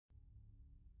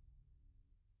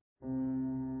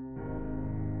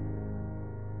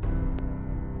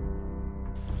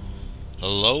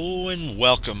Hello and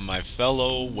welcome, my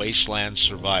fellow Wasteland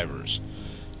survivors.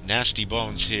 Nasty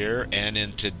Bones here, and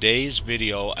in today's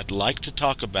video I'd like to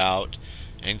talk about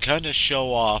and kind of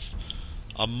show off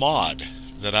a mod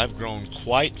that I've grown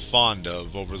quite fond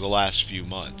of over the last few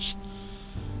months.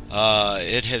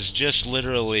 It has just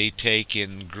literally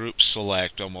taken group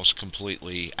select almost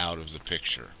completely out of the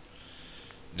picture.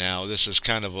 Now, this is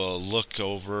kind of a look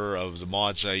over of the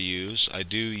mods I use. I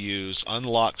do use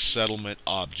unlock settlement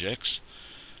objects.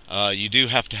 You do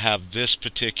have to have this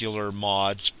particular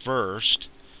mod first,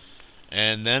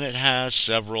 and then it has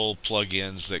several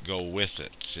plugins that go with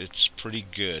it. It's pretty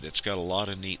good. It's got a lot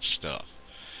of neat stuff.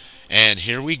 And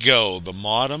here we go, the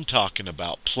mod I'm talking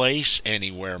about, Place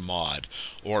Anywhere mod,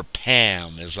 or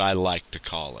P.A.M. as I like to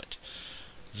call it.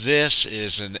 This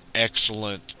is an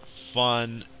excellent,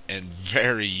 fun, and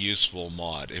very useful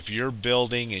mod. If you're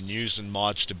building and using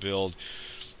mods to build,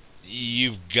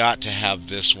 you've got to have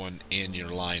this one in your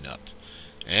lineup.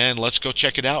 And let's go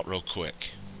check it out real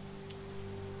quick.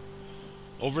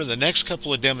 Over the next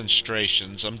couple of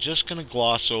demonstrations, I'm just going to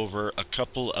gloss over a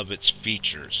couple of its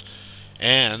features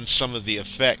and some of the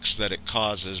effects that it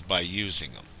causes by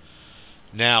using them.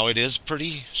 Now, it is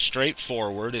pretty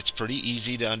straightforward. It's pretty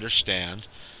easy to understand.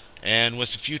 And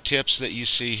with a few tips that you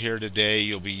see here today,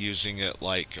 you'll be using it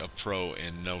like a pro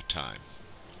in no time.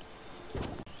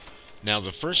 Now,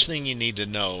 the first thing you need to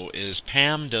know is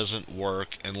P.A.M. doesn't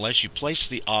work unless you place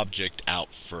the object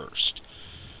out first.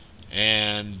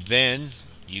 And then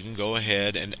you can go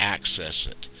ahead and access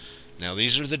it. Now,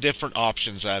 these are the different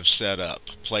options I've set up.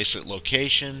 Place at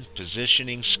location,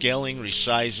 positioning, scaling,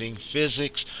 resizing,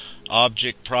 physics,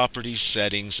 object properties,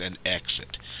 settings, and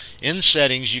exit. In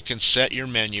settings, you can set your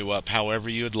menu up however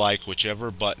you would like,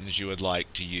 whichever buttons you would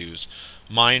like to use.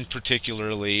 Mine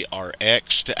particularly are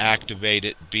X to activate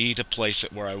it, B to place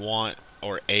it where I want,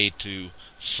 or A to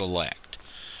select.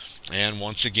 And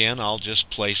once again, I'll just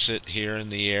place it here in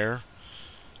the air.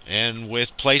 And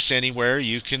with Place Anywhere,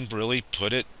 you can really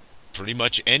put it pretty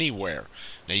much anywhere.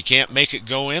 Now, you can't make it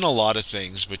go in a lot of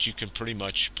things, but you can pretty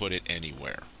much put it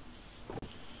anywhere.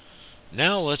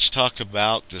 Now let's talk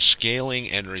about the scaling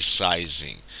and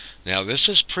resizing. Now, this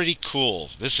is pretty cool.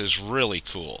 This is really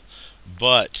cool.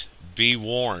 But be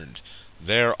warned,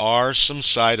 there are some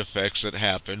side effects that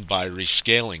happen by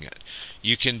rescaling it.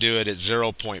 You can do it at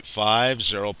 0.5,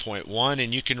 0.1,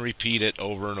 and you can repeat it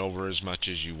over and over as much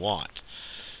as you want.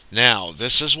 Now,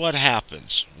 this is what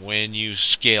happens when you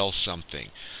scale something.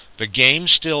 The game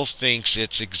still thinks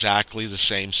it's exactly the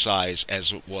same size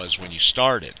as it was when you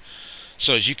started.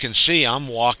 So as you can see, I'm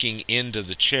walking into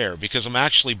the chair because I'm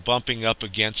actually bumping up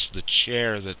against the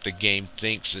chair that the game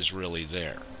thinks is really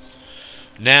there.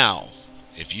 Now,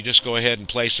 if you just go ahead and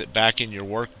place it back in your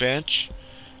workbench,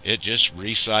 it just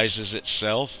resizes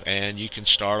itself and you can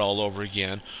start all over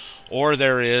again. Or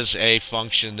there is a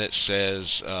function that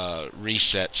says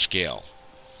reset scale.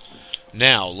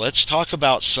 Now, let's talk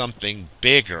about something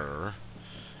bigger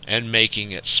and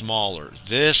making it smaller.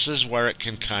 This is where it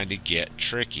can kind of get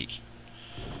tricky.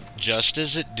 Just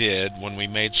as it did when we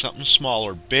made something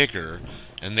smaller bigger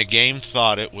and the game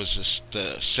thought it was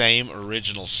the same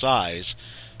original size,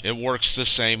 it works the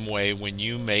same way when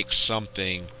you make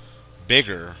something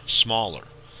bigger smaller.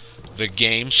 The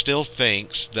game still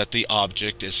thinks that the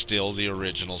object is still the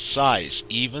original size,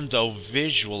 even though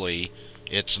visually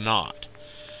it's not.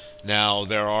 Now,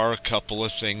 there are a couple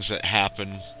of things that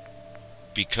happen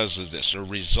because of this, or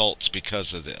results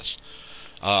because of this.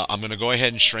 I'm going to go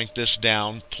ahead and shrink this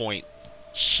down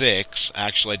 0.6.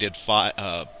 Actually, I did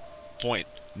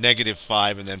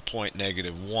 -5 and then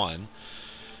 -1.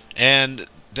 And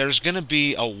there's going to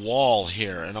be a wall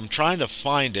here, and I'm trying to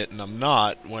find it, and I'm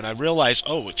not, when I realize,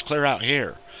 oh, it's clear out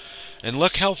here. And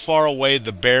look how far away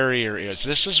the barrier is.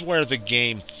 This is where the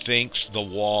game thinks the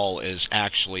wall is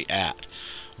actually at.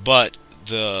 But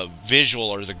the visual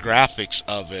or the graphics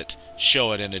of it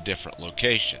show it in a different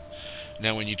location.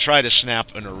 Now, when you try to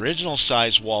snap an original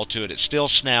size wall to it, it still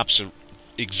snaps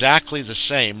exactly the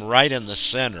same right in the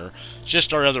center,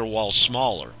 just our other wall's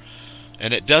smaller.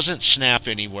 And it doesn't snap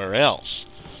anywhere else.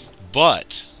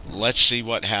 But let's see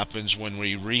what happens when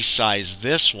we resize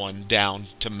this one down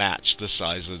to match the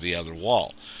size of the other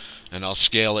wall. And I'll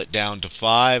scale it down to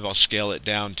 5, I'll scale it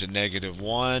down to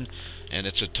 -1, and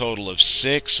it's a total of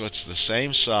 6, so it's the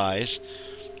same size.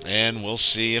 And we'll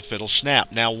see if it'll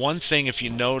snap. Now, one thing, if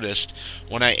you noticed,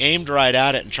 when I aimed right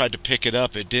at it and tried to pick it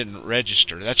up, it didn't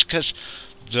register. That's because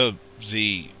the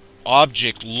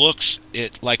object looks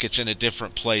like it's in a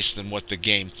different place than what the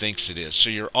game thinks it is. So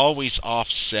you're always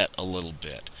offset a little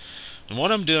bit. And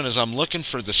what I'm doing is I'm looking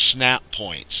for the snap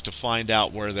points to find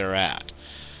out where they're at.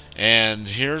 And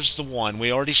here's the one.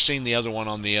 We already seen the other one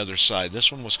on the other side.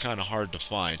 This one was kind of hard to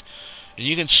find. And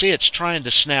you can see it's trying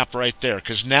to snap right there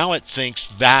because now it thinks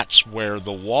that's where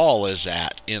the wall is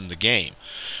at in the game.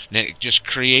 And it just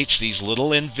creates these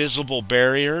little invisible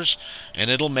barriers, and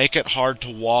it'll make it hard to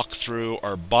walk through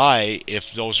or by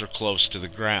if those are close to the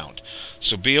ground.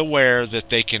 So be aware that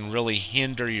they can really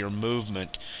hinder your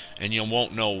movement, and you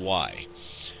won't know why.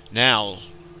 Now,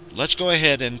 let's go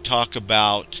ahead and talk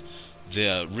about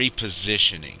the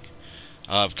repositioning.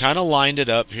 I've kind of lined it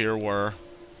up here where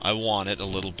I want it a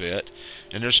little bit,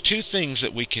 and there's two things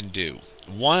that we can do.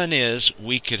 One is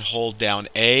we could hold down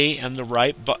A and the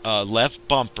left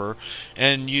bumper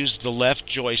and use the left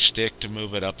joystick to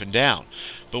move it up and down.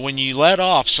 But when you let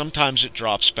off, sometimes it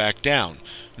drops back down.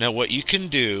 Now what you can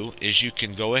do is you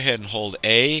can go ahead and hold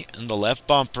A and the left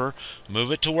bumper,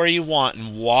 move it to where you want,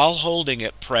 and while holding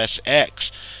it, press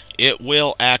X. It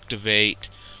will activate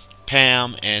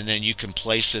P.A.M. and then you can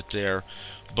place it there.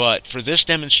 But for this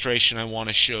demonstration, I want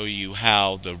to show you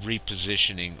how the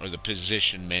repositioning or the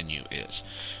position menu is.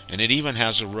 And it even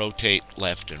has a rotate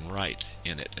left and right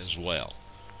in it as well.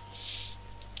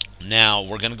 Now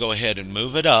we're going to go ahead and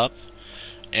move it up.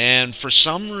 And for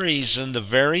some reason, the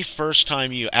very first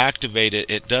time you activate it,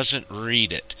 it doesn't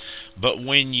read it. But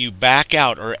when you back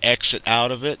out or exit out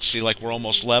of it, see, like we're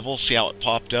almost level, see how it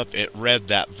popped up? It read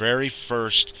that very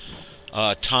first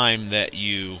time that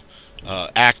you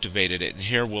activated it. And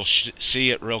here we'll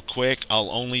see it real quick. I'll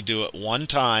only do it one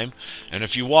time, and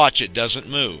if you watch, it doesn't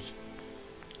move.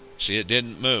 See, it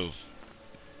didn't move.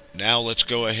 Now let's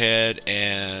go ahead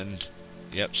and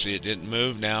yep, see, it didn't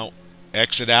move. Now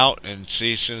exit out, and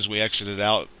see, as soon as we exited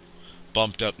out,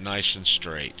 bumped up nice and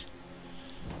straight.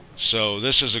 So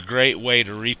this is a great way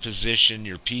to reposition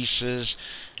your pieces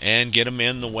and get them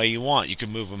in the way you want. You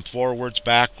can move them forwards,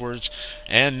 backwards.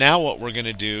 And now what we're going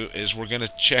to do is we're going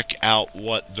to check out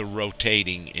what the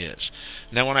rotating is.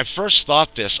 Now when I first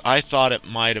thought this, I thought it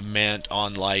might have meant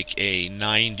on like a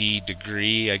 90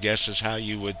 degree, I guess is how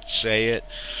you would say it.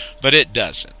 But it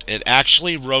doesn't. It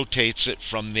actually rotates it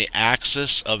from the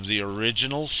axis of the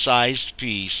original sized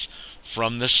piece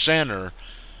from the center,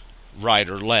 right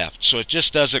or left. So it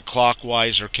just does it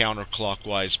clockwise or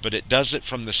counterclockwise, but it does it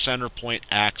from the center point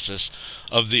axis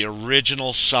of the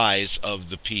original size of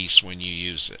the piece when you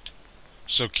use it.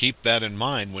 So keep that in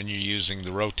mind when you're using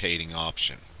the rotating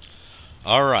option.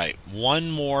 Alright, one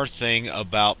more thing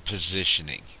about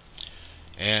positioning.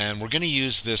 And we're going to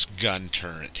use this gun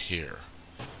turret here.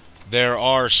 There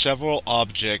are several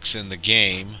objects in the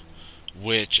game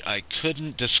which I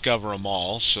couldn't discover them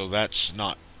all, so that's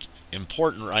not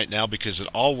important right now because it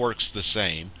all works the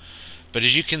same. But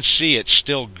as you can see, it's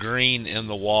still green in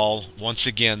the wall. Once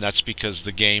again, that's because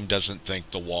the game doesn't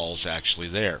think the wall's actually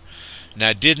there. Now,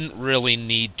 I didn't really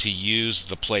need to use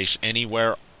the place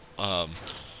anywhere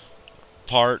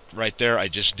part right there. I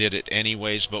just did it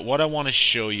anyways. But what I want to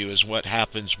show you is what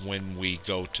happens when we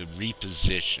go to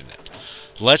reposition it.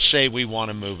 Let's say we want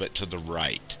to move it to the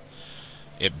right.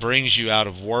 It brings you out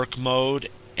of work mode,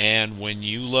 and when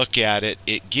you look at it,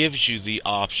 it gives you the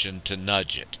option to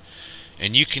nudge it.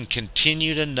 And you can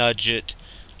continue to nudge it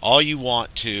all you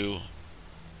want to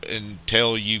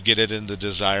until you get it in the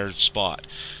desired spot.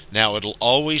 Now, it'll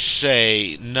always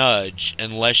say nudge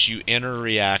unless you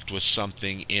interact with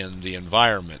something in the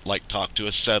environment, like talk to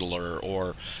a settler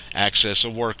or access a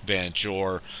workbench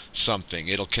or something.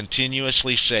 It'll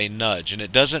continuously say nudge, and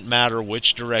it doesn't matter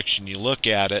which direction you look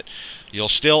at it, you'll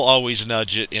still always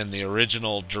nudge it in the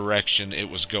original direction it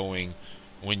was going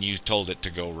when you told it to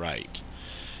go right.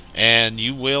 And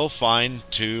you will find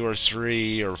 2 or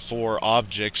 3 or 4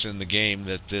 objects in the game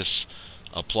that this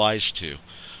applies to.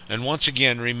 And once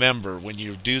again, remember, when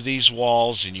you do these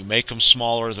walls and you make them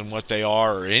smaller than what they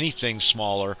are, or anything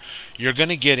smaller, you're going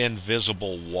to get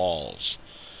invisible walls.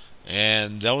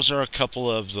 And those are a couple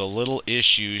of the little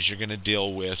issues you're going to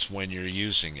deal with when you're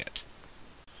using it.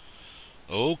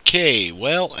 Okay,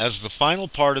 well, as the final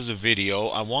part of the video,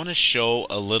 I want to show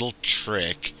a little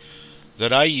trick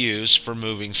that I use for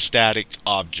moving static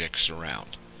objects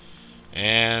around.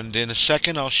 And in a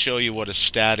second, I'll show you what a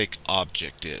static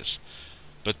object is.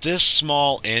 But this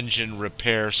small engine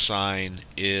repair sign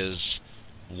is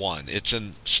one. It's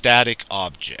a static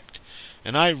object.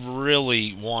 And I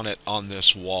really want it on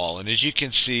this wall. And as you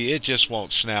can see, it just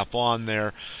won't snap on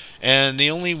there. And the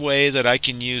only way that I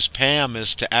can use P.A.M.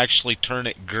 is to actually turn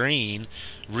it green,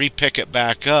 repick it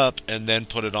back up, and then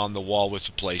put it on the wall with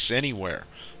the Place Anywhere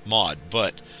mod.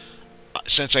 But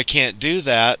since I can't do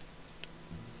that,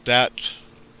 that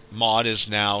mod is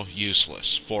now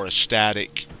useless for a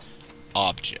static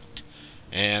object.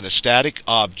 And a static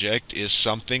object is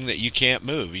something that you can't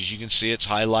move. As you can see, it's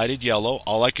highlighted yellow.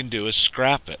 All I can do is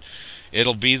scrap it.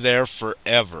 It'll be there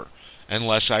forever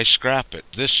unless I scrap it.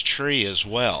 This tree as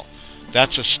well.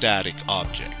 That's a static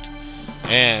object.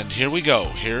 And here we go.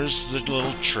 Here's the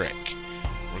little trick.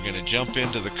 We're going to jump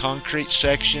into the concrete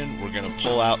section. We're going to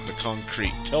pull out the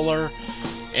concrete pillar.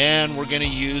 And we're going to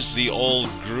use the old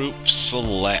group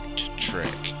select trick.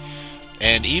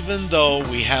 And even though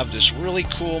we have this really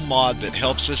cool mod that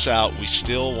helps us out, we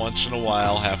still once in a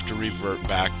while have to revert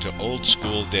back to old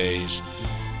school days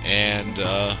and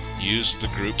use the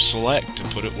group select to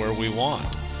put it where we want.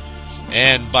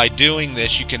 And by doing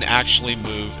this, you can actually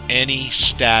move any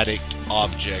static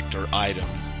object or item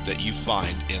that you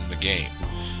find in the game.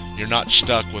 You're not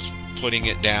stuck with putting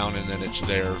it down and then it's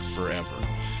there forever.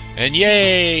 And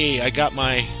yay! I got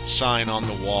my sign on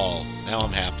the wall. Now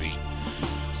I'm happy.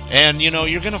 And you know,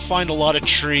 you're going to find a lot of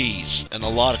trees and a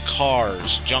lot of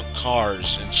cars, junk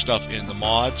cars and stuff in the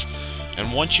mods.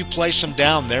 And once you place them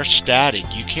down, they're static.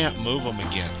 You can't move them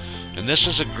again. And this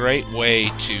is a great way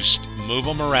to move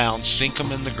them around, sink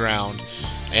them in the ground,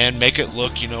 and make it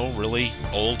look, you know, really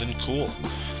old and cool.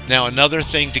 Now, another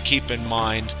thing to keep in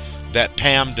mind, that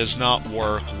P.A.M does not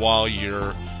work while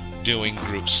you're doing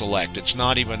group select. It's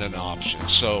not even an option.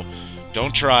 So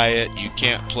don't try it. You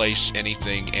can't place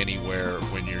anything anywhere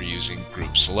when you're using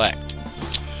group select.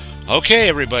 Okay,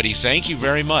 everybody, thank you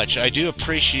very much. I do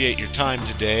appreciate your time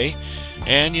today.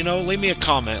 And, you know, leave me a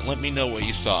comment. Let me know what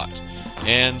you thought.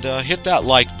 And hit that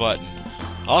like button.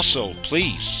 Also,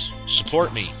 please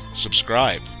support me.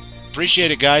 Subscribe.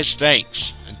 Appreciate it, guys.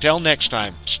 Thanks. Until next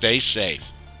time, stay safe.